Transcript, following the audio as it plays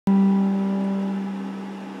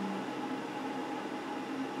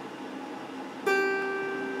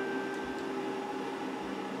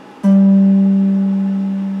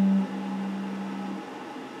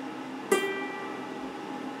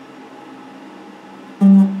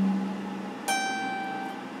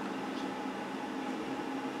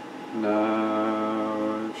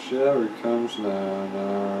ever comes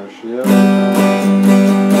now, she ever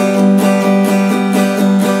comes.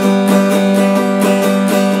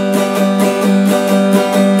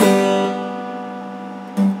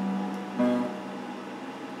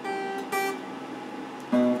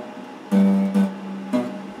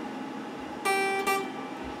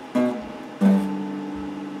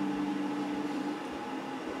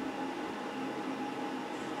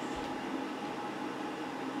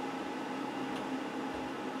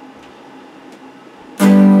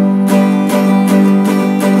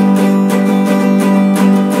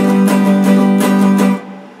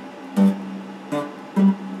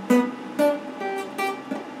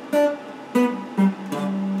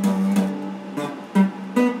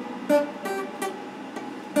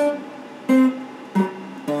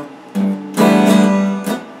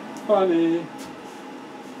 Funny.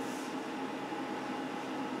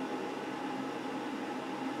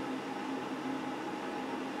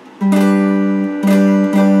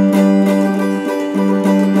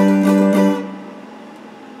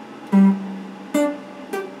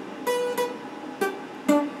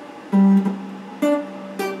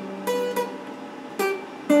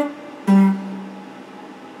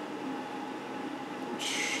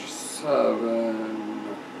 Seven.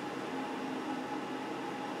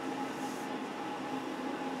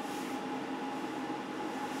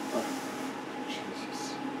 Oh,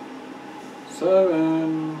 Jesus.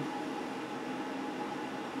 Seven.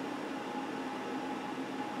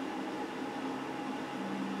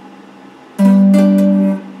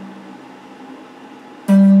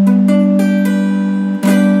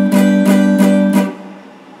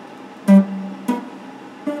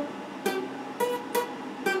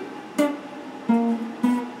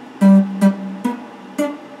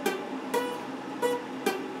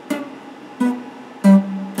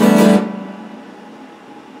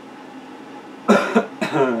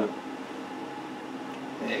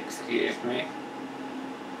 Excuse me.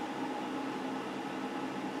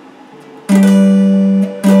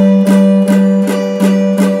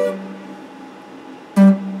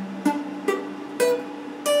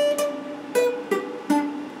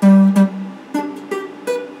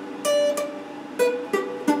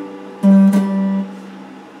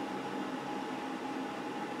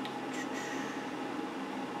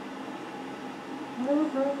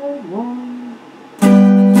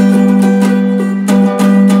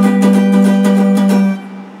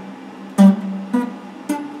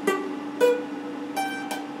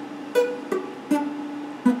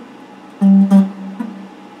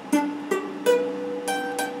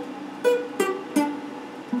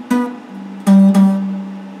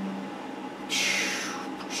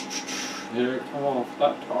 Here, come on,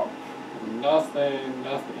 flat top. Nothing.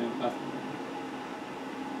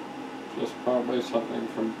 Just probably something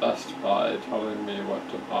from Best Buy telling me what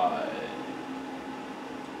to buy.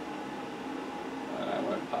 And I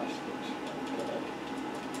went past it. Okay.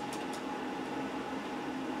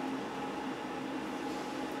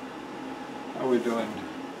 How are we doing?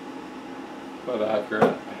 But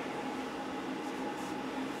accurate.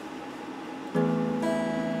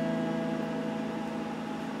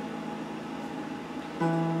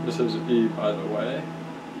 This is E, by the way.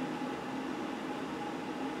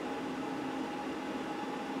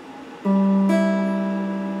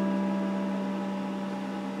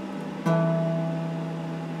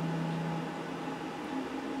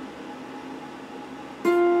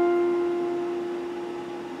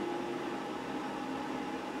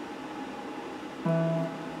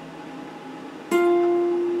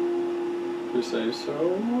 You say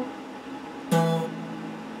so?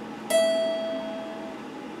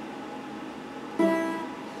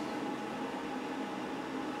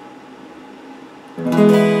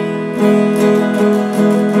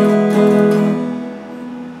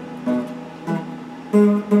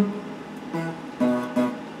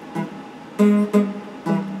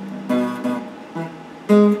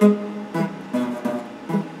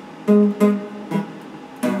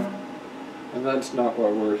 And that's not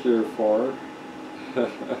what we're here for.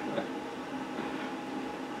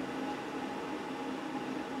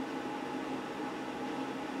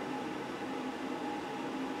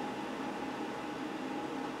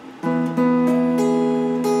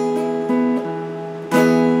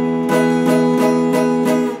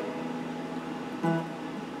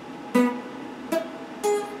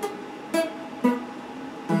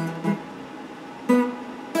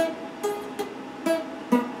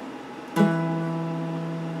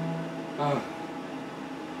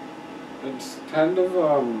 It's kind of,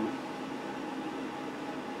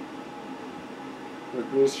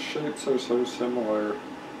 like these shapes are so similar,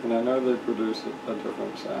 and I know they produce a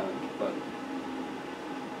different sound, but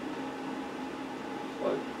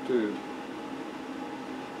dude.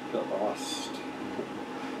 Get lost.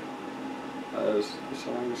 As the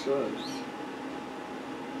song says.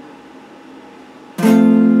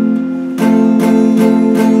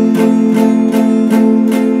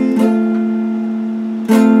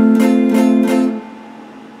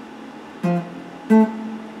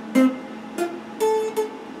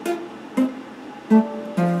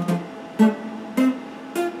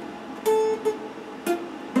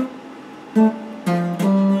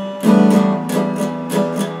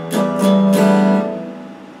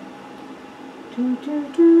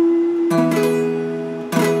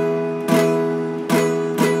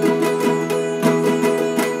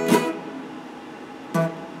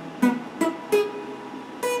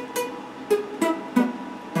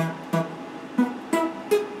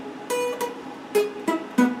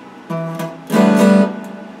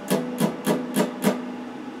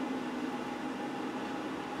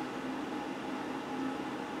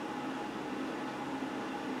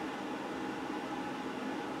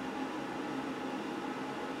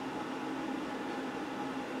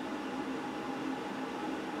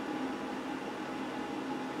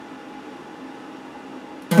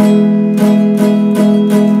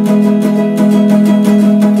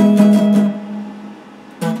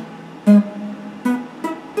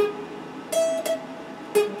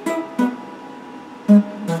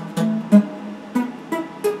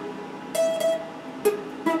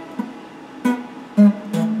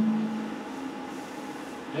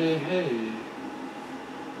 Hey, hey.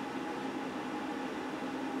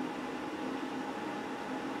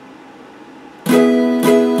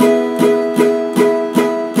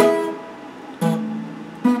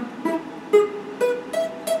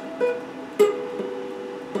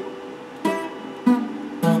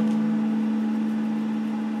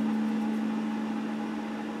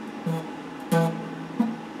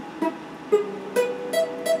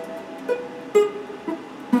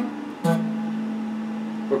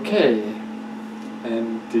 Okay,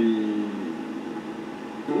 and the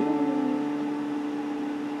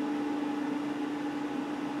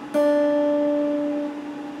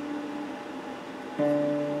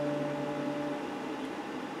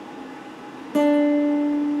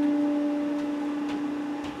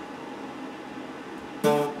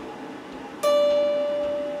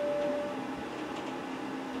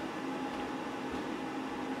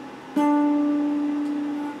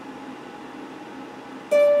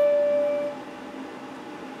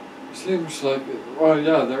seems like, well,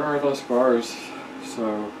 yeah, there are less bars,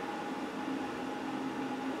 so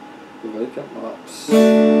the vacant lots.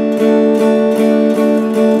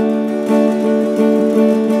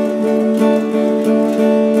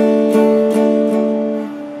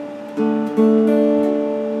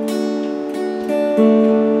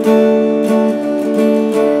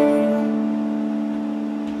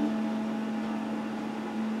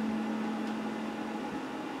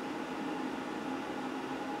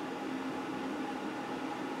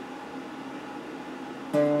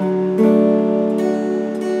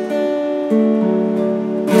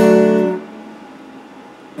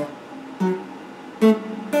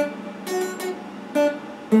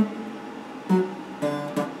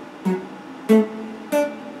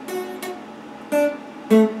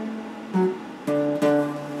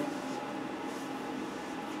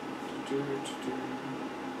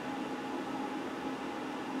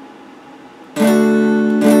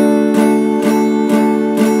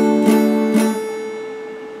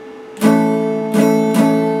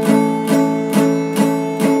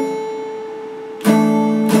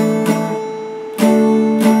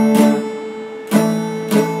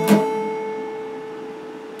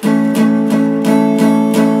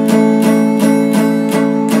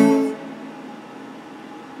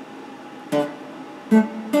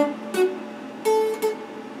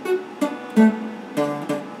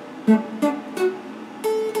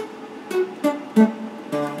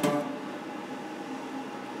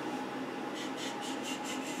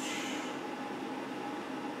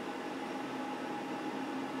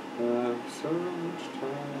 So much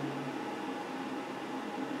time.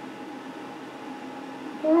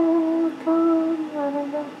 Oh,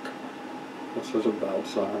 God. That's such a bad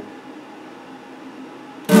song.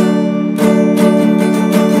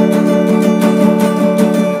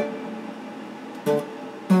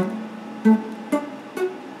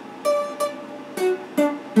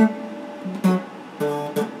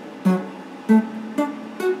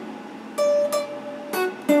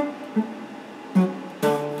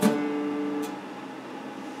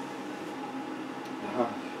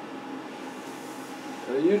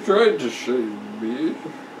 You tried to save me.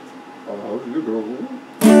 Oh, you know.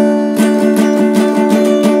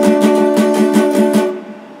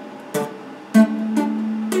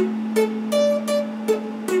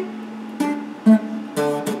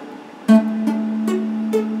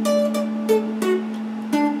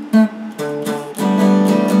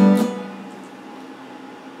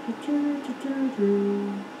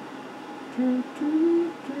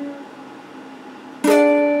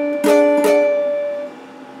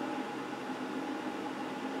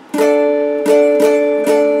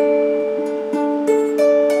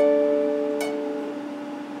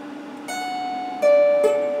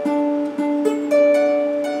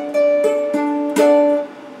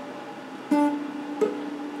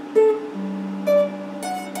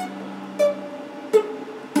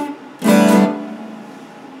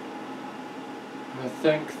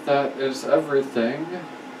 is everything.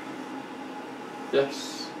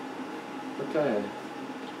 Yes. Okay.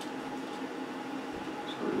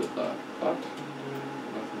 So we did that. Nothing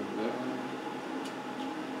there.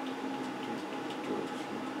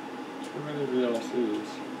 Too many VLCs.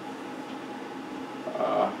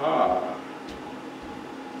 Aha.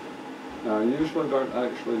 Now I usually don't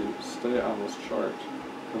actually stay on this chart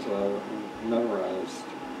because I've memorized.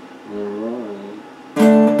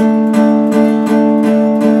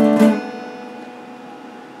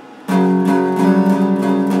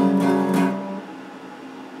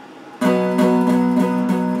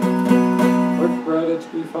 Quick credits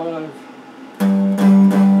B5.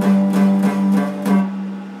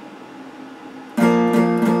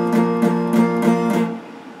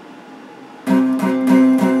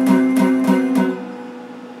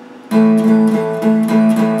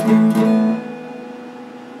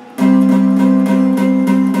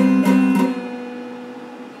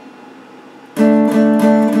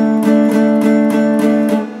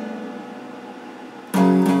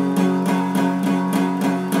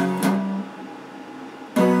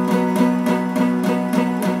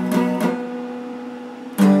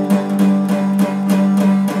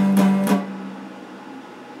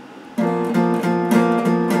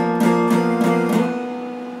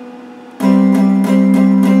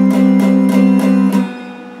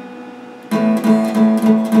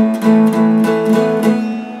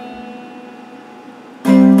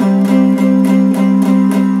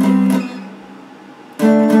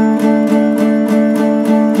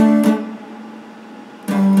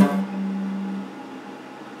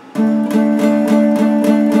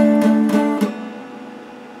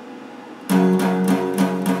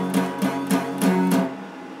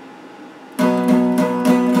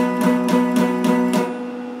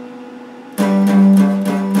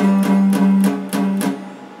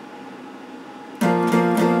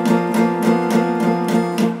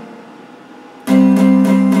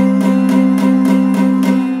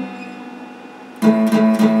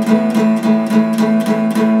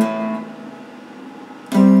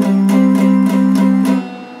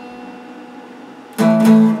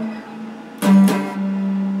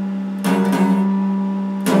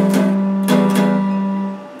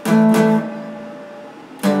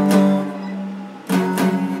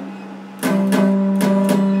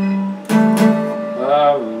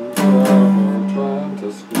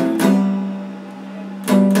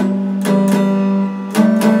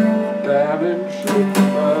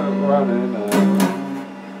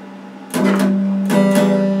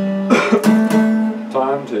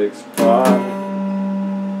 Time takes flight.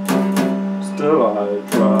 Still I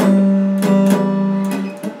try.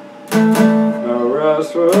 No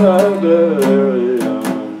rest for that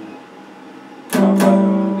delirium. Come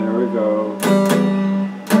on, here we go.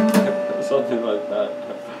 Something like that.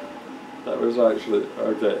 That was actually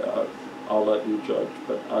okay. I'll let you judge,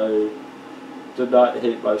 but I did not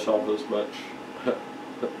hate myself as much.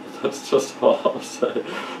 That's just all I'll say.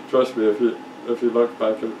 Trust me, if you look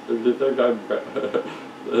back, if you think I'm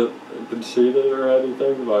conceited or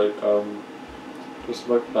anything, like just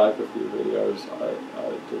look back a few videos. I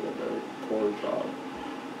did a very poor job.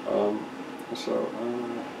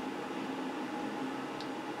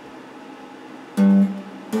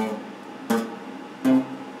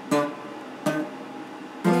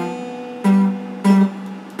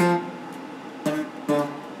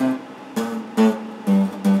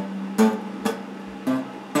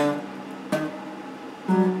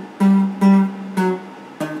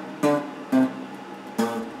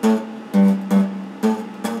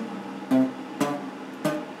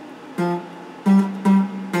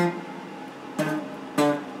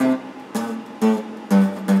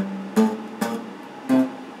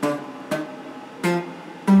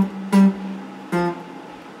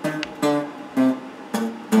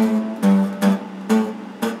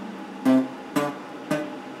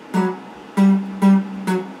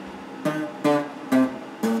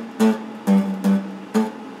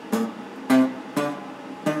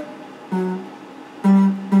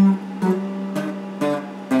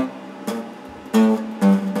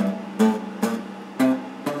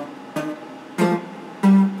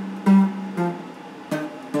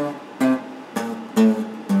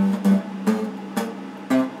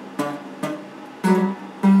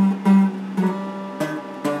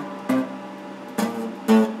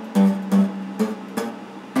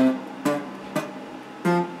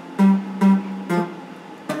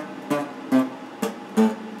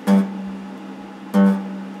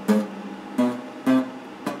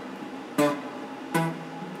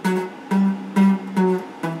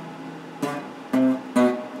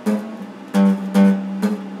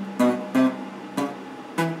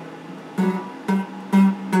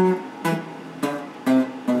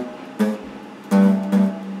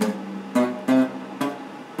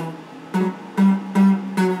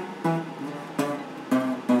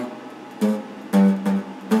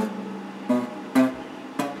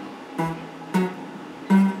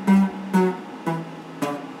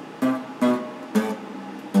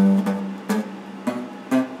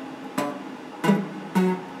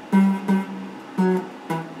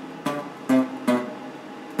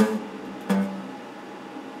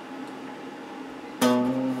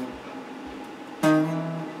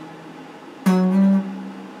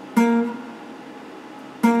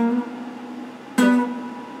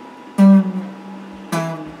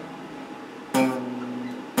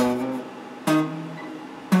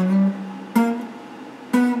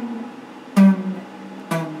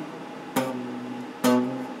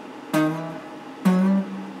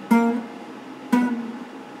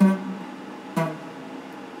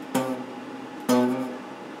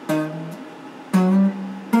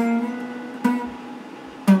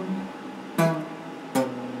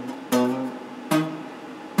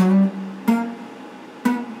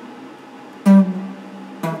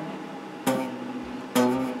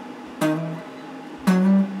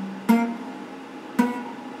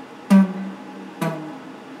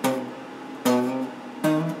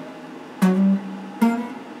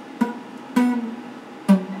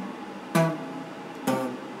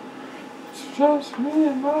 Just me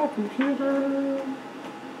and my computer.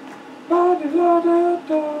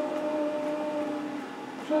 Ba-da-da-da-da.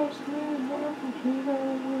 Just me and my computer.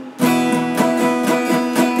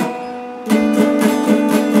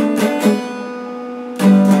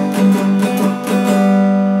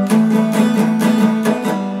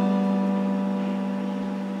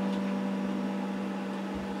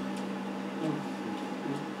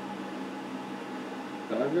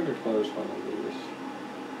 I'm going to close one of these.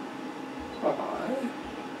 Bye-bye.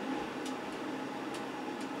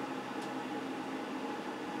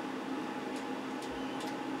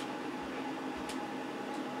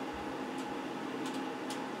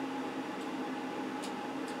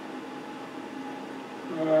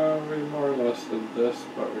 We more or less did this,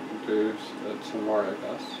 but we can do it some more, I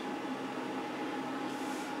guess.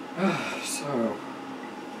 So,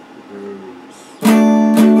 blues.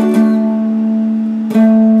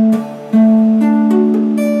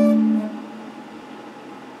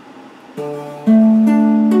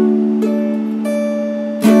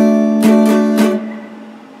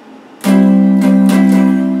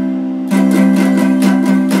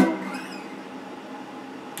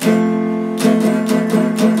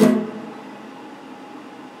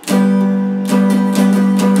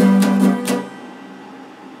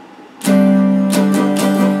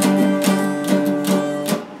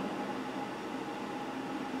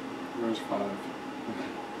 Where's 5?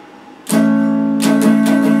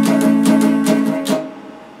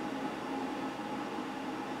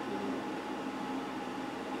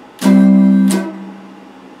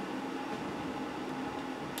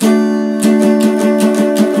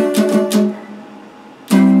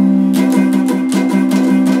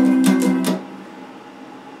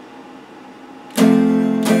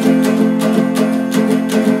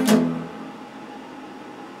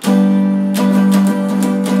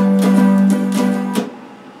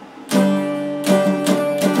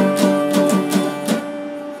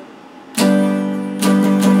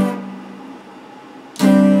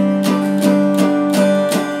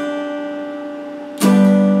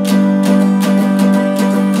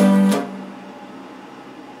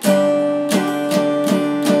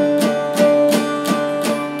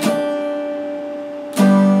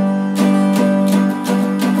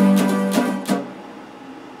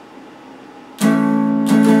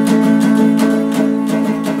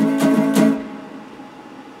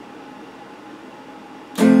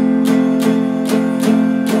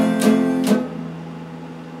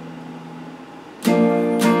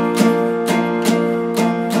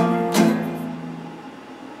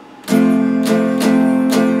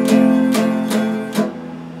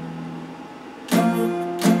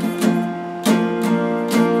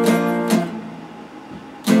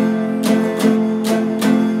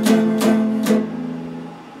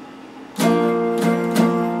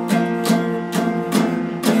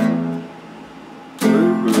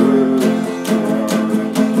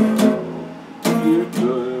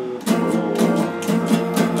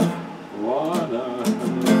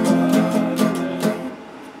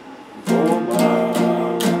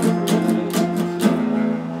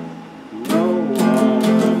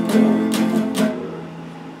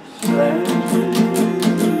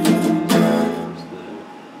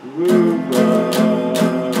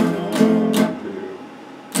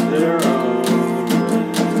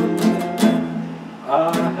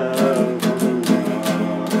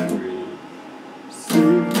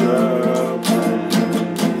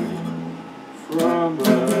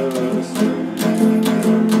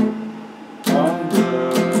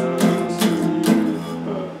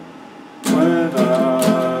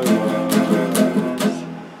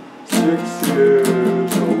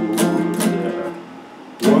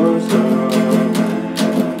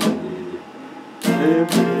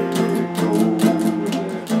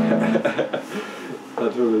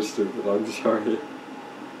 That's really stupid, I'm sorry.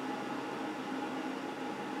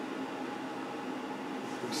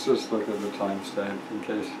 Let's just look at the timestamp in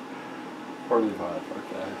case. 45,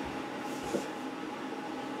 okay.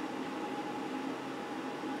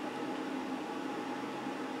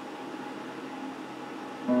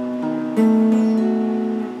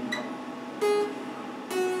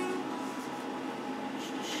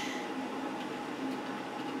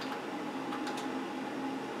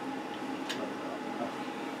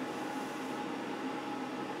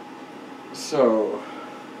 So,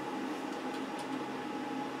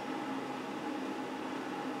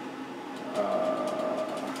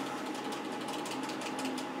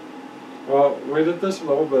 well, we did this a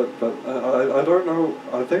little bit, but I don't know,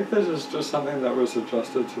 I think this is just something that was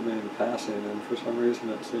adjusted to me in passing, and for some reason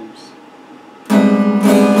it seems...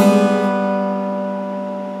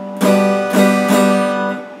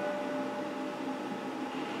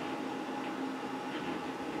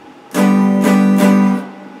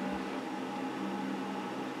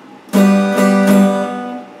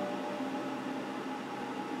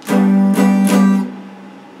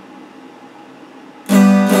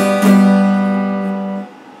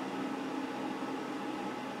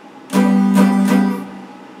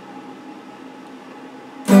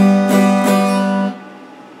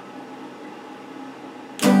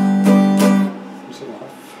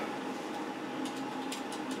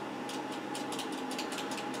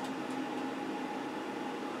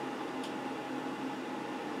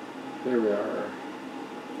 Here we are.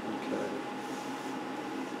 Okay.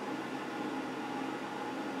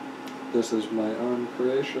 This is my own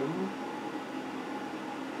creation.